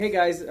Hey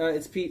guys,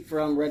 it's Pete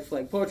from Red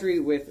Flag Poetry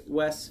with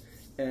Wes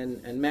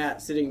and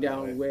Matt sitting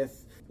down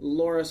with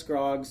Laura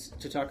Scroggs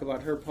to talk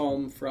about her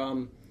poem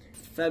from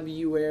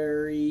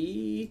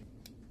February.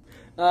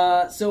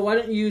 So why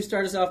don't you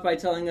start us off by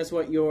telling us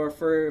what your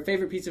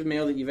favorite piece of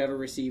mail that you've ever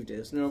received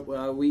is?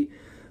 We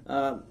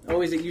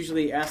always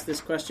usually ask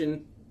this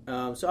question.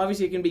 So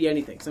obviously it can be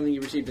anything. Something you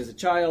received as a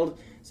child,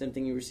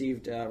 something you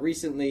received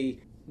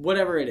recently,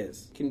 whatever it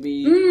is. It can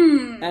be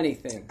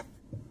anything.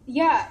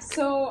 Yeah,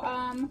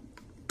 so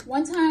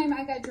one time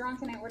I got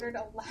drunk and I ordered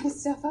a lot of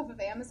stuff off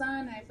of Amazon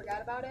and I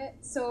forgot about it.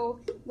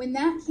 So when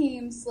that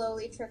came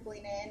slowly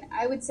trickling in,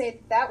 I would say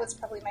that was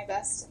probably my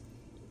best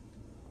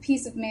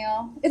piece of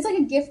mail. It's like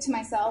a gift to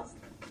myself.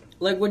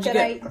 Like, what'd you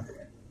get?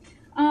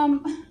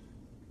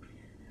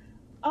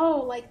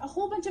 Like a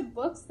whole bunch of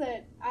books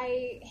that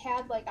I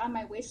had like on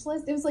my wish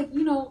list. It was like,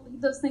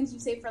 those things you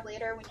save for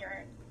later when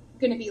you're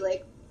going to be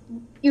like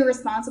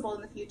irresponsible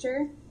in the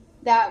future.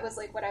 That was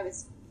like what I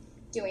was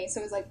doing. So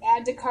it was like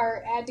add to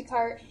cart,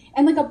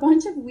 and like a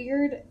bunch of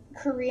weird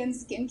Korean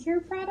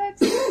skincare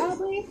products,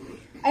 probably.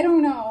 I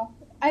don't know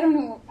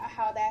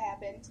how that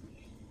happened.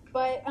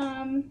 But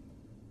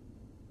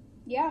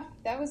yeah,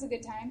 that was a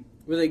good time.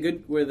 Were they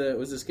good?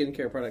 Was the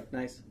skincare product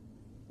nice?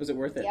 Was it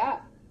worth it?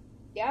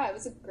 Yeah, it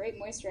was a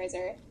great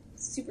moisturizer.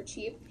 Super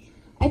cheap.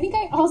 I think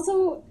I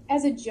also,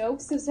 as a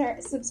joke,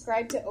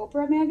 subscribed to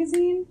Oprah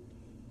magazine,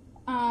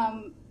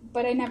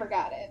 but I never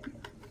got it.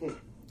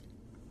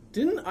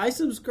 Didn't I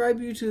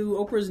subscribe you to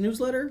Oprah's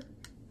newsletter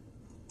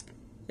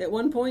at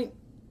one point?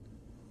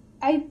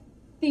 I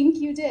think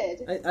you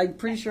did. I'm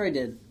pretty sure I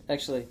did,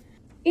 actually.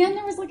 And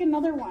there was like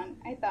another one,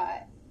 I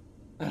thought.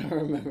 I don't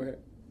remember.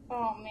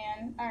 Oh,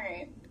 man. All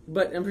right.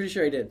 But I'm pretty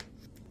sure I did.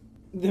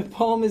 The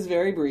poem is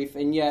very brief,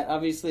 and yet,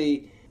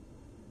 obviously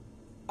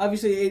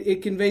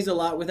it conveys a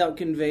lot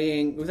without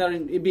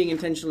it being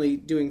intentionally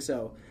doing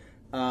so.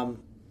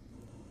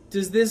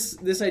 Does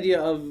this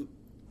idea of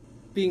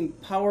being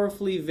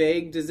powerfully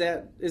vague, is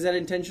that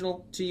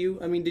intentional to you?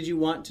 I mean, did you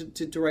want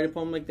to write a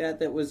poem like that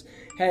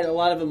had a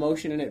lot of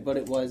emotion in it, but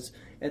it was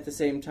at the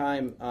same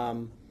time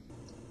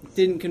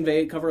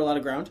didn't cover a lot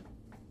of ground?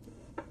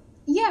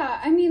 Yeah,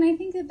 I mean, I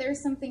think that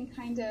there's something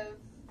kind of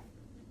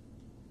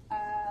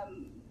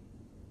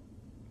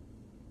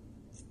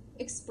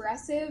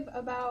expressive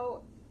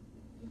about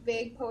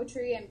vague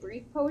poetry and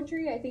brief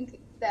poetry. I think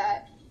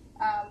that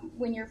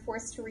when you're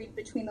forced to read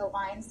between the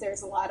lines,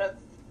 there's a lot of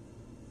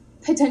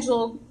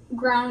potential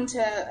ground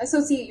to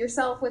associate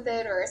yourself with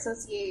it or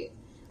associate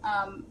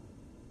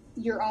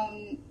your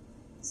own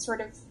sort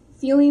of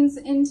feelings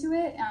into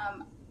it.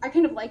 I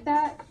kind of like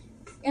that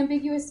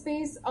ambiguous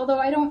space, although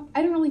I don't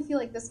really feel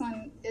like this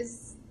one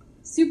is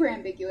super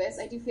ambiguous.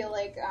 I do feel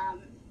like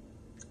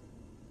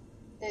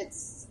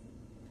it's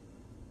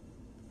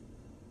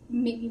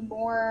maybe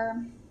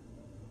more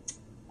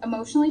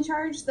emotionally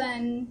charged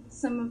than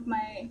some of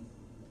my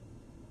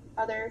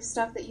other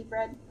stuff that you've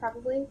read,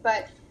 probably.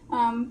 But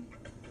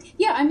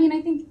yeah, I mean,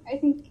 I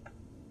think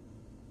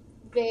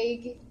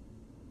vague,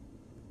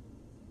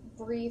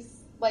 brief,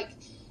 like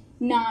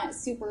not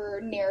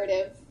super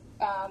narrative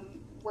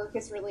work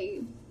is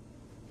really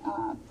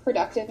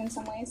productive in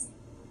some ways.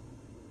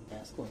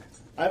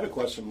 I have a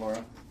question,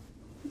 Laura.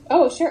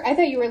 Oh, sure. I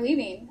thought you were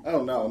leaving.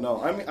 Oh,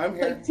 no. I'm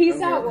here. Like, peace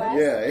out,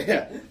 Wes.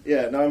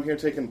 Yeah. No, I'm here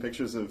taking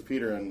pictures of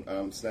Peter and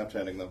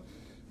Snapchatting them,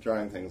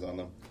 drawing things on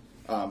them.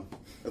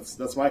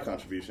 That's my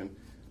contribution.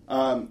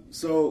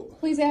 So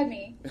please add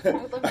me. I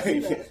would love to see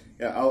those.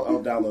 Yeah,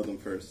 I'll download them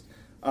first.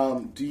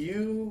 Do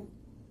you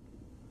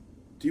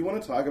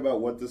want to talk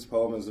about what this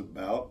poem is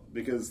about?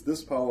 Because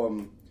this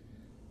poem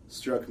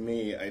struck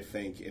me, I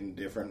think, in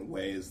different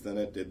ways than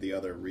it did the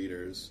other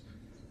readers.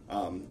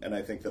 And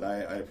I think that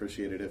I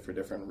appreciated it for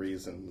different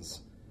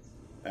reasons.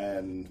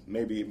 And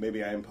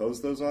maybe I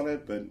imposed those on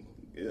it, but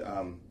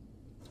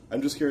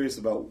I'm just curious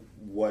about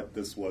what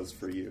this was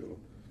for you.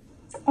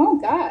 Oh,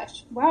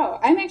 gosh. Wow.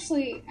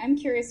 I'm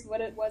curious what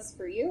it was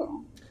for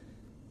you.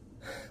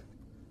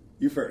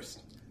 You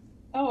first.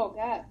 Oh,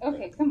 God.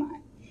 Okay,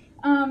 come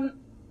on.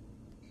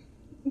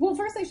 Well,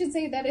 first I should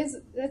say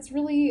that's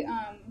really,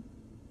 I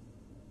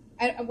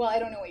don't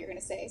know what you're going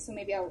to say, so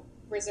maybe I'll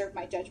reserve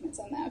my judgments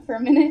on that for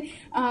a minute.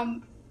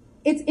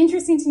 It's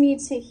interesting to me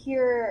to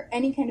hear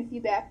any kind of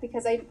feedback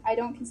because I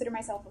don't consider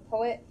myself a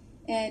poet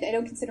and I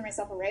don't consider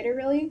myself a writer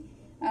really,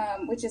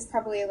 which is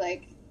probably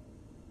like,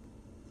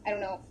 I don't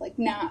know, like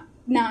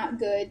not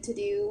good to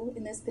do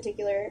in this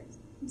particular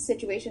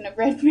situation of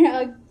red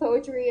flag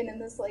poetry and in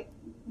this like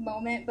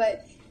moment,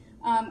 but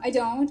I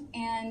don't,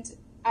 and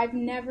I've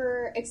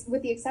never,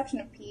 with the exception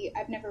of Pete,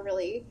 I've never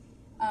really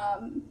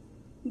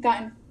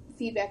gotten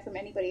feedback from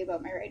anybody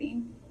about my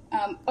writing.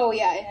 Oh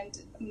yeah,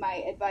 and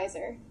my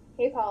advisor.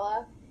 Hey,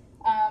 Paula.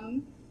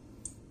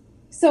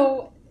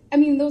 So, I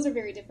mean, those are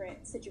very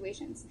different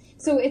situations.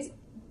 So it's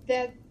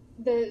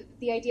the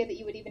idea that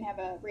you would even have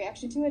a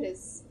reaction to it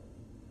is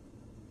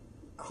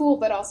cool,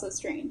 but also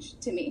strange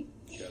to me.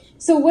 Yes.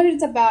 So what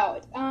it's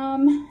about,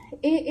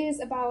 it is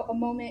about a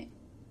moment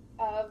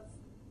of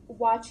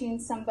watching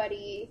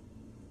somebody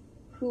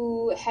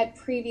who had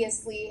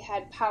previously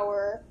had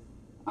power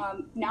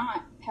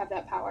not have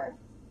that power.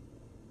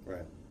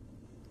 Right.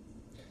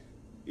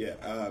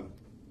 Yeah.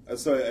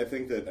 So I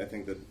think that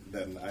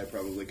then I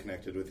probably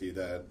connected with you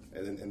that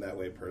in that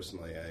way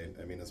personally.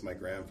 I mean, as my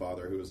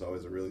grandfather, who was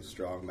always a really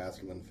strong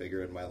masculine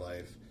figure in my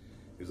life,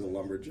 he was a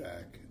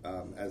lumberjack.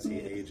 As he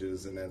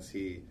ages and as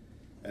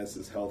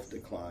his health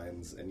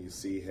declines, and you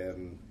see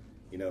him,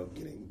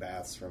 getting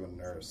baths from a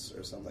nurse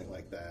or something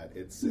like that,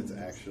 it's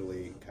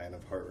actually kind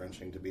of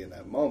heart-wrenching to be in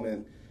that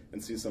moment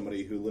and see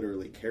somebody who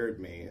literally carried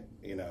me,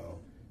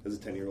 as a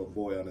 10-year-old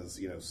boy on his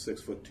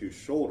 6'2"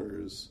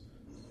 shoulders,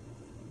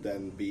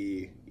 then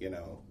be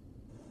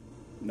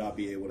not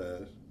be able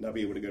to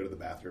go to the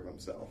bathroom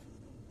himself.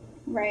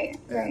 Right.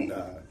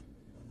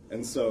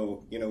 And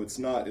so it's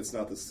not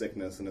the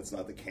sickness, and it's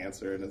not the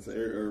cancer, and it's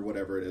or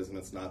whatever it is, and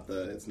it's not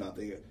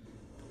the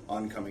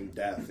oncoming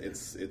death.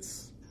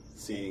 It's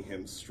seeing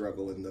him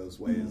struggle in those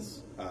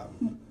ways.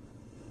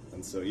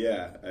 And so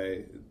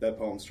that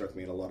poem struck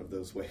me in a lot of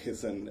those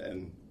ways, and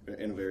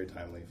in a very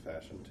timely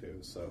fashion too.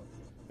 So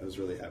I was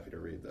really happy to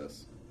read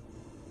this.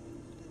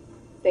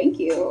 Thank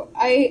you.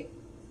 I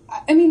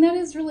mean, that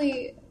is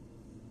really,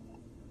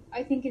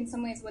 I think in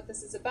some ways what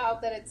this is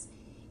about, that it's,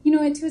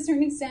 to a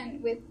certain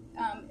extent with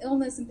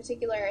illness in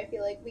particular, I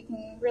feel like we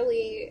can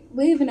really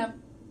live in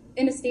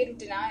a state of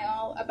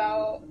denial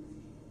about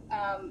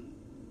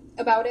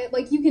it.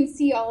 Like, you can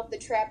see all of the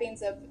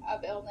trappings of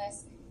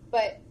illness,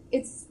 but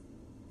it's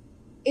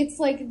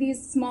like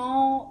these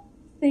small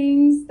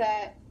things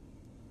that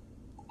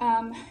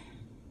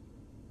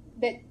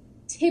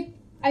tip,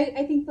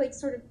 I think, like,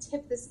 sort of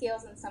tip the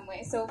scales in some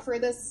way. So for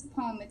this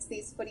poem, it's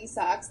these footy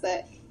socks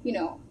that,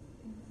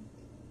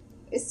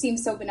 it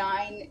seems so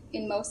benign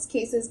in most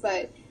cases,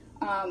 but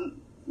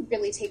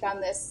really take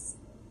on this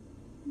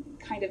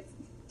kind of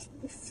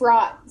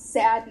fraught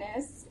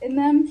sadness in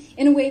them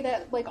in a way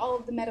that, like, all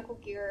of the medical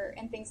gear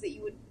and things that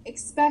you would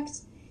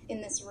expect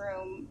in this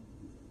room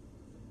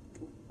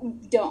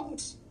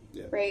don't.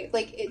 Yeah. Right?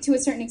 Like, to a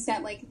certain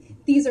extent, like,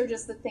 these are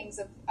just the things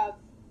of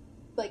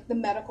like, the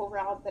medical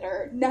realm that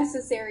are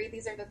necessary.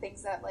 These are the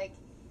things that, like,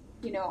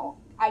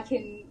 I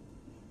can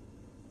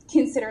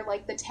consider,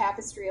 like, the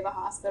tapestry of a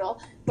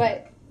hospital.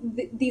 But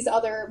these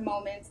other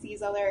moments,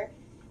 these other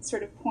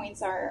sort of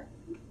points are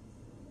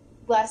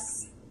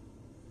less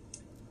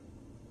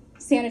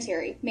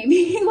sanitary,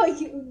 maybe, like,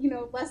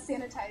 less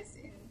sanitized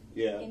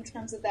in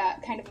terms of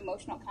that kind of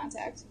emotional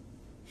contact.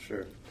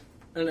 Sure.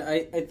 And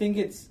I think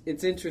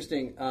it's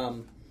interesting.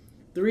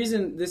 The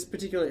reason this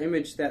particular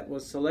image that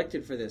was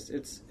selected for this,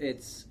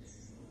 it's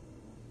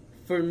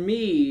for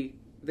me,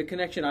 the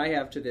connection I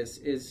have to this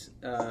is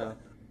a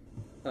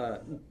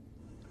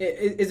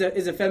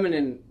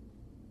feminine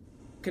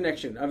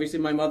connection. Obviously,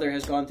 my mother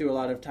has gone through a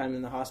lot of time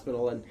in the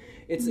hospital, and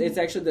it's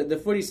actually the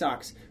footy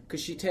socks,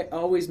 because she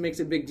always makes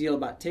a big deal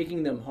about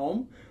taking them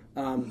home,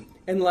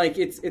 and, like,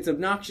 it's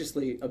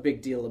obnoxiously a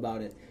big deal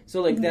about it.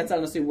 So, like, that's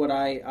honestly what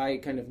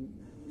I kind of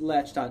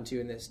latched onto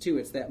in this too.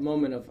 It's that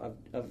moment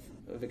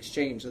of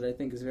exchange that I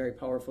think is very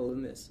powerful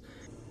in this.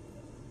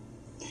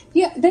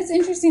 Yeah, that's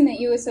interesting that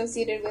you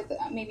associated with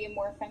maybe a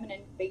more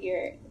feminine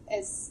figure,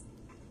 as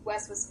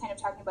Wes was kind of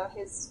talking about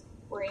his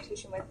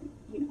orientation with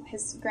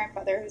his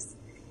grandfather,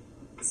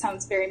 who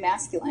sounds very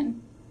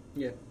masculine.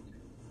 Yeah.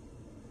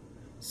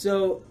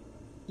 So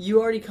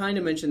you already kind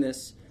of mentioned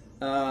this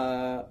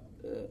a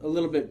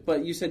little bit,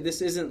 but you said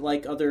this isn't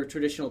like other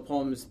traditional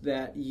poems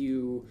that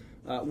you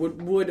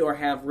would or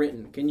have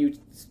written. Can you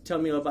tell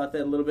me about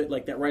that a little bit,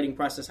 like that writing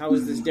process? How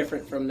is this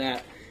different from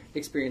that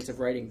experience of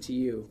writing to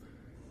you?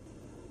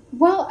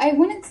 Well, I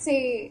wouldn't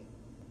say,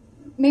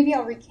 maybe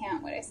I'll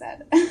recant what I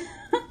said.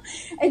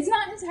 It's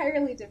not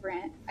entirely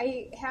different.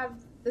 I have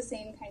the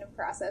same kind of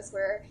process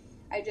where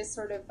I just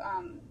sort of,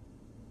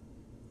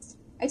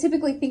 I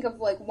typically think of,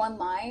 like, one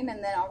line,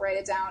 and then I'll write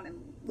it down and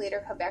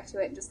later come back to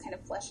it and just kind of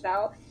flesh it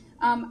out.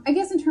 I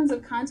guess in terms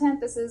of content,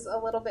 this is a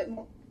little bit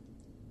more,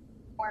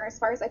 as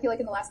far as I feel like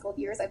in the last couple of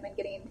years, I've been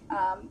getting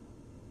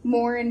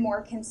more and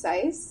more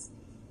concise,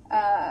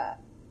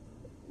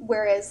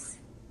 whereas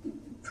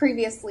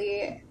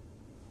previously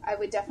I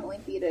would definitely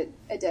beat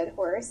a dead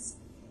horse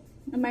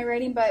in my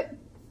writing. But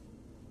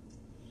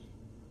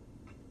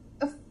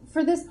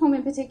for this poem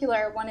in particular,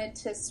 I wanted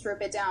to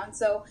strip it down.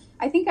 So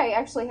I think I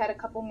actually had a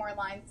couple more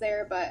lines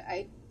there, but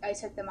I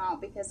took them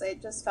out because I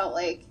just felt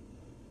like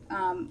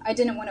I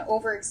didn't want to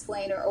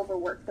over-explain or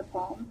overwork the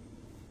poem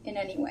in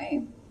any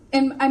way.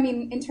 And, I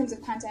mean, in terms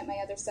of content, my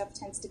other stuff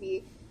tends to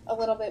be a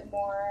little bit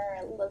more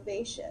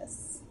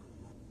vivacious.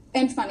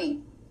 And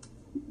funny,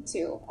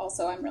 too.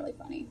 Also, I'm really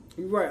funny.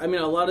 Right. I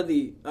mean, a lot of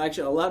the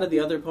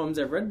other poems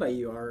I've read by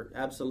you are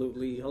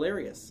absolutely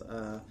hilarious.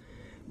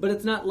 But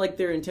it's not like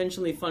they're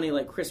intentionally funny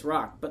like Chris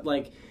Rock, but,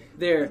 like,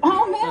 they're...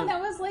 Oh, man,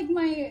 that was, like,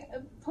 my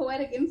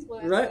poetic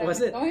influence right, that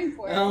was I was it? going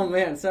for. Oh,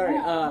 man, sorry.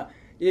 Yeah.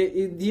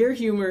 Your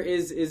humor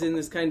is in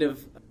this kind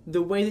of...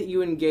 the way that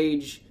you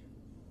engage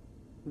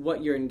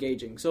what you're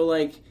engaging. So,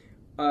 like,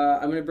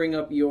 I'm going to bring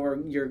up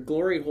your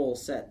glory hole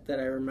set that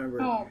I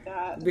remember. Oh,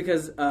 God.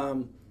 Because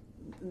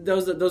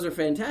those are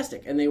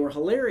fantastic, and they were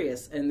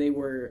hilarious, and they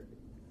were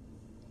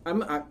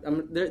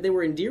they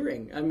were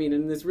endearing. I mean,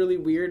 in this really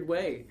weird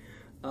way.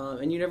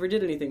 And you never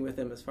did anything with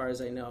them, as far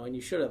as I know, and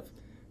you should have.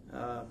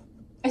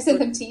 I sent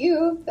them to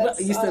you. Well,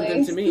 you sent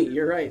them to me.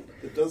 You're right.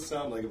 It does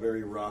sound like a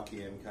very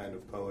Rockian kind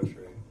of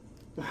poetry.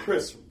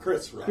 Chris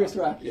Rock. Chris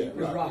Rock. Yeah,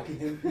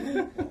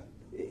 Rockian.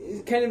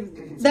 Kind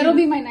of. That'll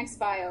be my next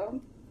bio.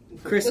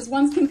 Chris Was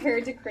once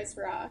compared to Chris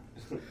Rock.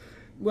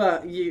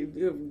 Well,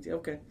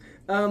 okay.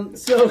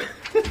 So,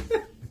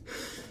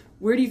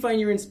 where do you find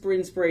your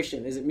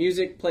inspiration? Is it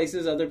music,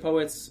 places, other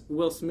poets,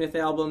 Will Smith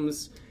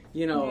albums,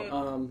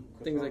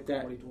 things like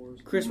that?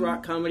 Chris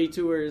Rock comedy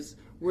tours.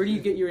 Where do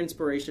you get your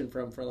inspiration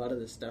from for a lot of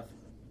this stuff?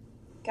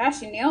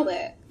 Gosh, you nailed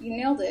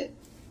it.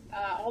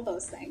 All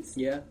those things.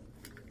 Yeah.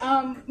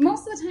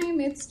 Most of the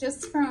time, it's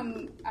just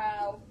from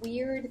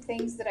weird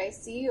things that I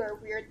see or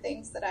weird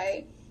things that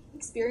I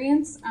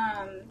experience.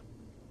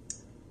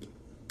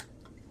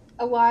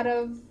 A lot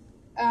of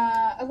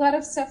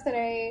stuff that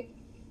I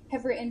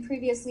have written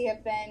previously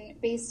have been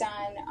based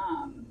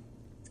on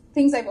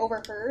things I've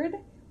overheard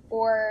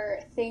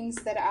or things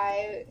that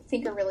I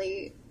think are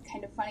really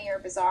kind of funny or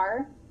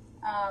bizarre,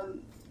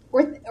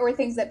 or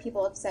things that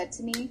people have said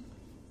to me,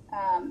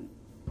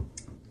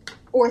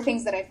 or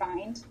things that I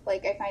find.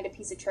 Like, I find a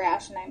piece of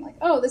trash and I'm like,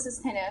 oh, this is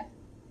kind of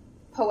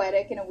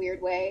poetic in a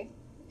weird way,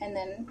 and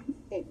then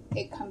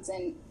it comes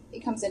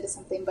into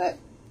something. But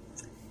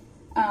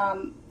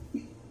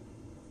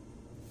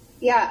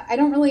yeah, I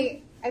don't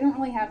really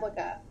have like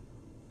a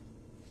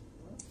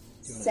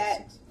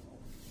set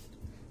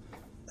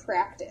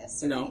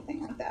practice or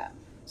anything like that.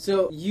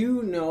 So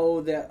you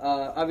know that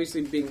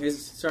obviously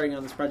starting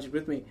on this project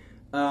with me,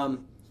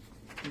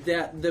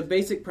 that the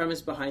basic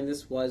premise behind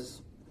this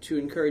was to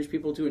encourage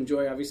people to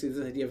enjoy, obviously,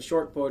 this idea of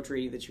short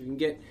poetry that you can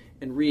get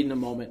and read in a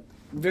moment.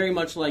 Very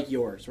much like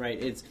yours, right?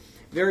 It's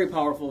very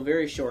powerful,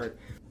 very short,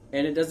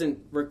 and it doesn't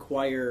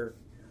require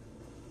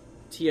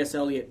T.S.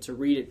 Eliot to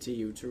read it to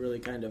you to really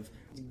kind of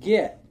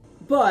get.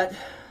 But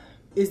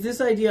is this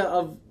idea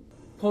of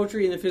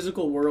poetry in the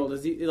physical world,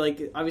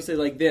 obviously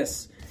like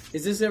this,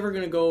 is this ever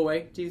going to go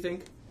away, do you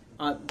think?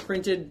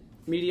 Printed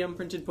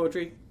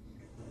poetry?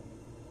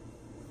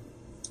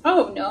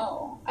 Oh,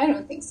 no. I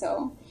don't think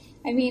so.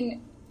 I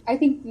mean, I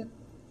think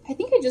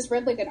I just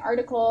read like an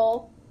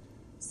article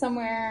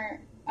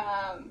somewhere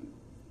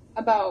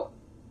about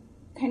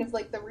kind of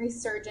like the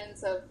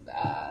resurgence of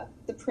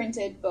the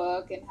printed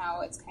book and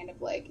how it's kind of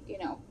like,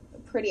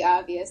 pretty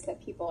obvious that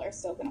people are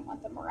still going to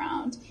want them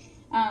around.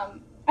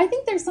 I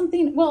think there's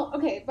something,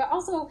 but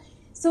also,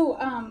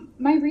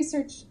 my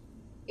research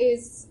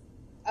is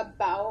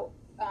about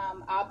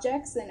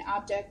objects and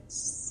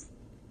objects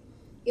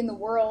in the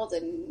world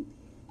and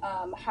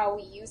how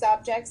we use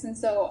objects. And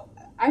so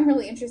I'm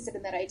really interested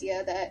in that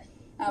idea that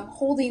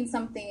holding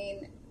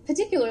something,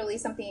 particularly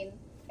something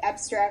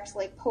abstract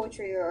like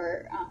poetry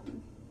or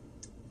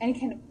any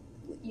kind of,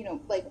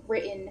 like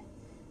written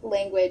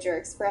language or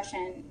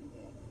expression,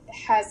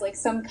 has like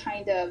some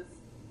kind of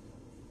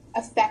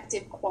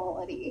affective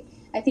quality.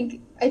 I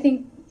think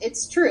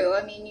it's true.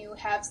 I mean,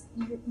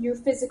 you're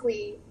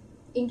physically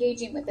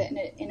engaging with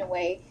it in a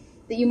way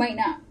that you might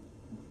not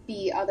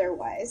be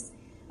otherwise.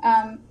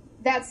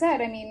 That said,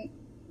 I mean,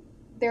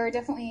 there are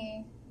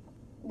definitely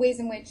ways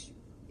in which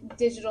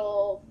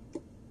digital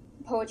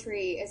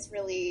poetry is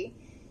really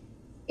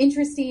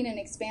interesting and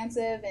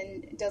expansive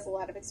and does a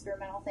lot of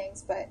experimental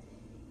things. But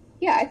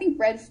yeah, I think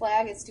Red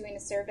Flag is doing a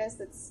service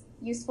that's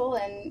useful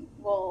and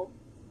will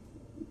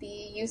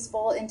be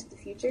useful into the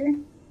future.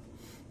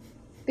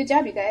 Good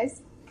job, you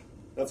guys.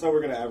 That's how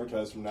we're going to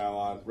advertise from now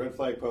on. Red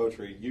Flag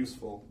poetry,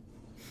 useful.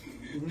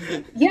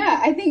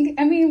 Yeah, I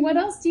mean, what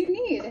else do you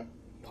need?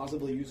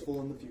 Possibly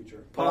useful in the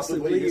future.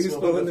 Possibly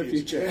useful in the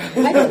future.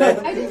 I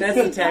didn't That's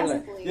say the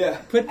tagline. possibly. Yeah.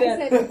 Put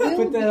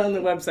that on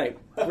the website.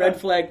 Red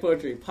Flag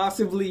Poetry.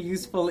 Possibly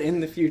useful in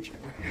the future.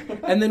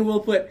 And then we'll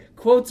put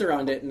quotes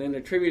around it and then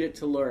attribute it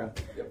to Laura.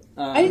 Yep.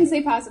 I didn't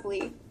say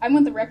possibly. I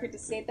want the record to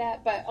state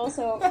that, but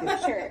also,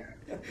 sure.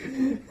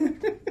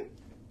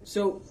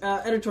 So,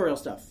 editorial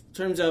stuff. In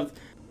terms of,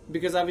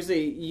 because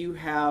obviously you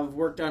have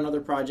worked on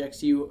other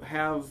projects, you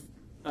have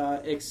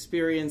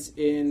experience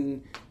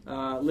in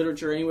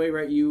literature anyway,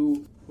 right?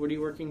 What are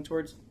you working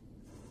towards?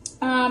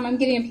 I'm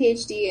getting a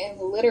PhD in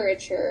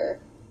literature.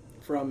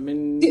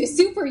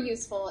 Super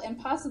useful and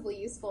possibly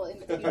useful in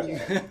the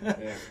future.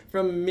 Yeah.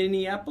 From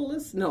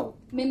Minneapolis? No.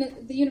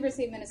 The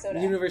University of Minnesota.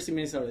 University of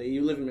Minnesota.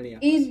 You live in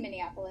Minneapolis. In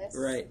Minneapolis.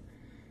 Right.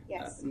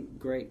 Yes.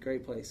 Great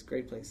place.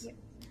 Yep.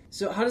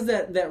 So how does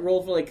that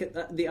role for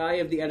the eye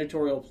of the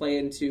editorial play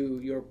into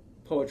your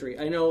poetry?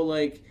 I know,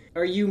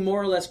 are you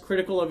more or less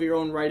critical of your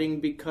own writing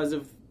because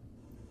of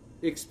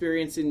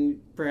experience in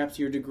perhaps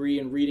your degree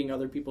in reading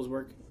other people's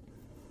work?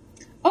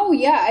 Oh,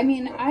 yeah. I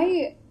mean,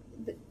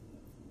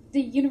 the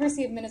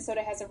University of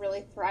Minnesota has a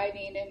really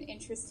thriving and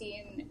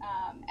interesting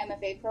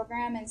MFA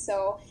program, and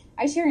so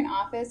I share an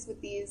office with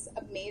these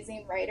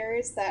amazing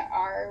writers that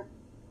are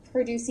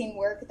producing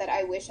work that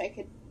I wish I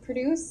could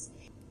produce.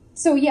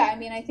 So, yeah, I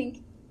mean, I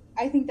think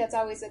that's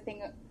always a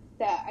thing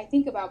that I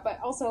think about. But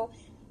also,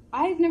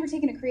 I've never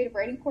taken a creative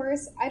writing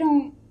course.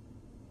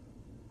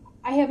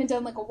 I haven't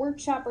done like a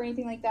workshop or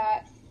anything like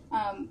that.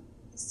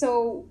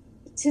 So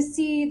to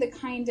see the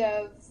kind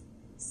of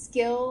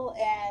skill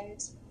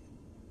and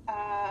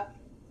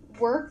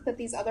work that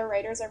these other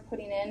writers are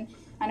putting in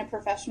on a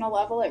professional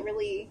level, it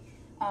really,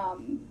 I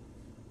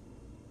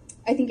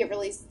think it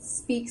really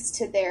speaks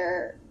to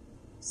their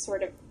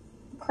sort of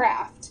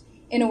craft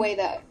in a way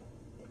that,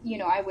 you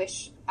know, I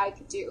wish I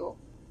could do.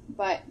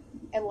 But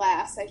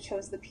alas, I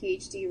chose the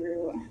PhD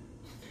route.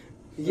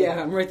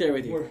 Yeah, I'm right there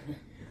with you.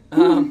 I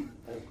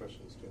have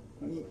questions too.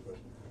 I have a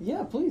question.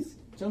 Yeah, please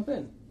jump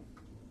in.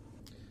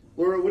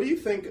 Laura, what do you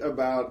think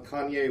about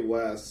Kanye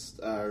West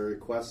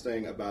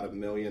requesting about $1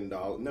 million?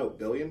 No, $1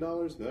 billion?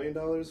 $1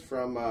 million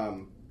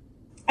from?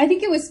 I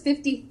think it was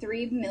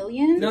 53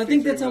 million. No, I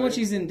think that's how much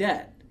he's in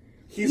debt.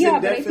 He's yeah,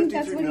 in debt but I think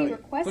that's 53 what million. he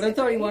requested. But I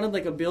thought he right? wanted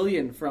like $1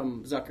 billion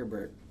from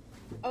Zuckerberg.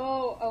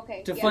 Oh,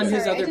 okay. To Yeah, fund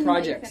his sorry, I other didn't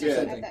let you projects finish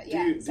or it.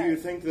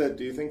 something.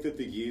 Do you think that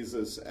the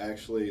Yeezus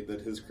actually,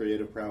 that his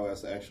creative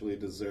prowess actually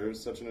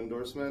deserves such an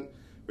endorsement,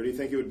 or do you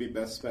think it would be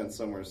best spent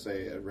somewhere,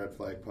 say at Red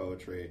Flag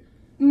Poetry?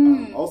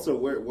 Also,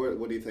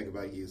 what do you think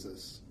about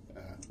Yeezus?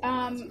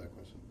 Answer that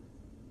question.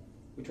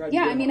 We tried.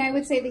 Yeah, I mean, I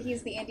would say that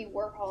he's the Andy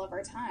Warhol of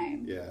our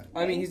time. Yeah,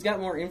 I mean, he's got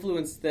more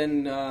influence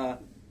than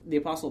the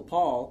Apostle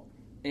Paul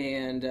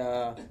and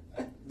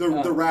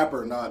the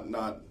rapper, not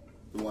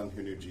the one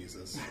who knew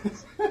Jesus.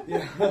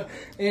 Yeah.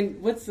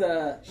 and what's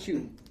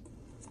shoot,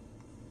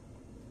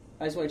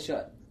 Eyes Wide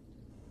Shut.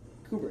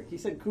 Kubrick. He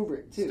said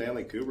Kubrick too.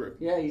 Stanley Kubrick.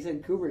 Yeah, he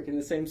said Kubrick in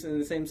the same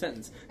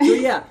sentence. So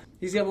yeah,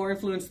 he's got more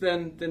influence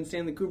than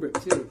Stanley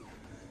Kubrick too.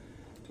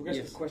 So I guess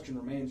Yes. the question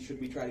remains: should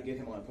we try to get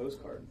him on a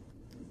postcard?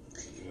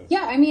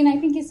 Yeah, I mean, I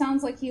think it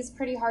sounds like he's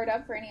pretty hard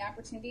up for any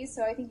opportunities,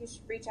 so I think you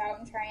should reach out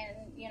and try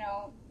and, you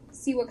know,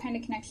 see what kind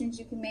of connections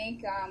you can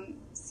make,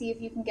 see if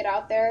you can get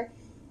out there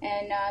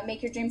and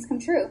make your dreams come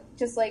true,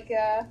 just like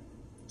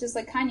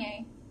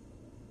Kanye.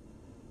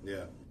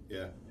 Yeah.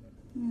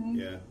 Mm-hmm.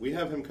 Yeah, we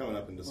have him coming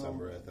up in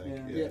December, I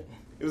think. Yeah.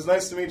 It was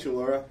nice to meet you,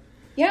 Laura.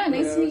 Yeah,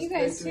 nice to meet you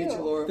guys, nice to meet too.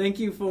 you, Laura. Thank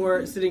you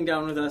for sitting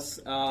down with us.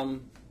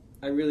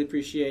 I really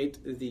appreciate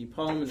the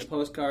poem and the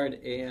postcard,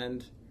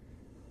 and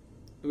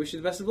I wish you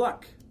the best of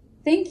luck.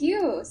 Thank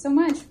you so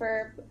much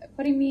for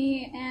putting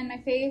me and my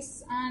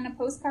face on a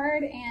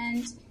postcard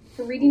and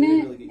for reading We didn't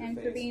it really get your and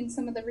for face. being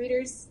some of the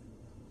readers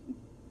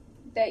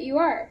that you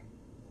are.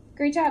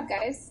 Great job,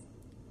 guys.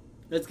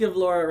 Let's give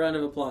Laura a round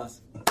of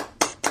applause.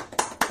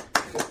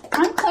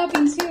 I'm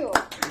clapping too.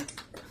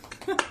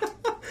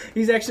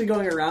 He's actually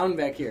going around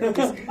back here. He's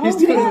Oh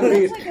doing man, the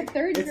lead. that's like a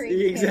third It's-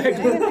 grade exactly.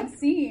 thing that I haven't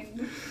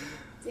seen.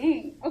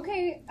 Dang.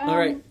 Okay. All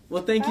right.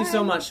 Well, thank you so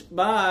bye. much.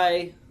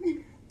 Bye.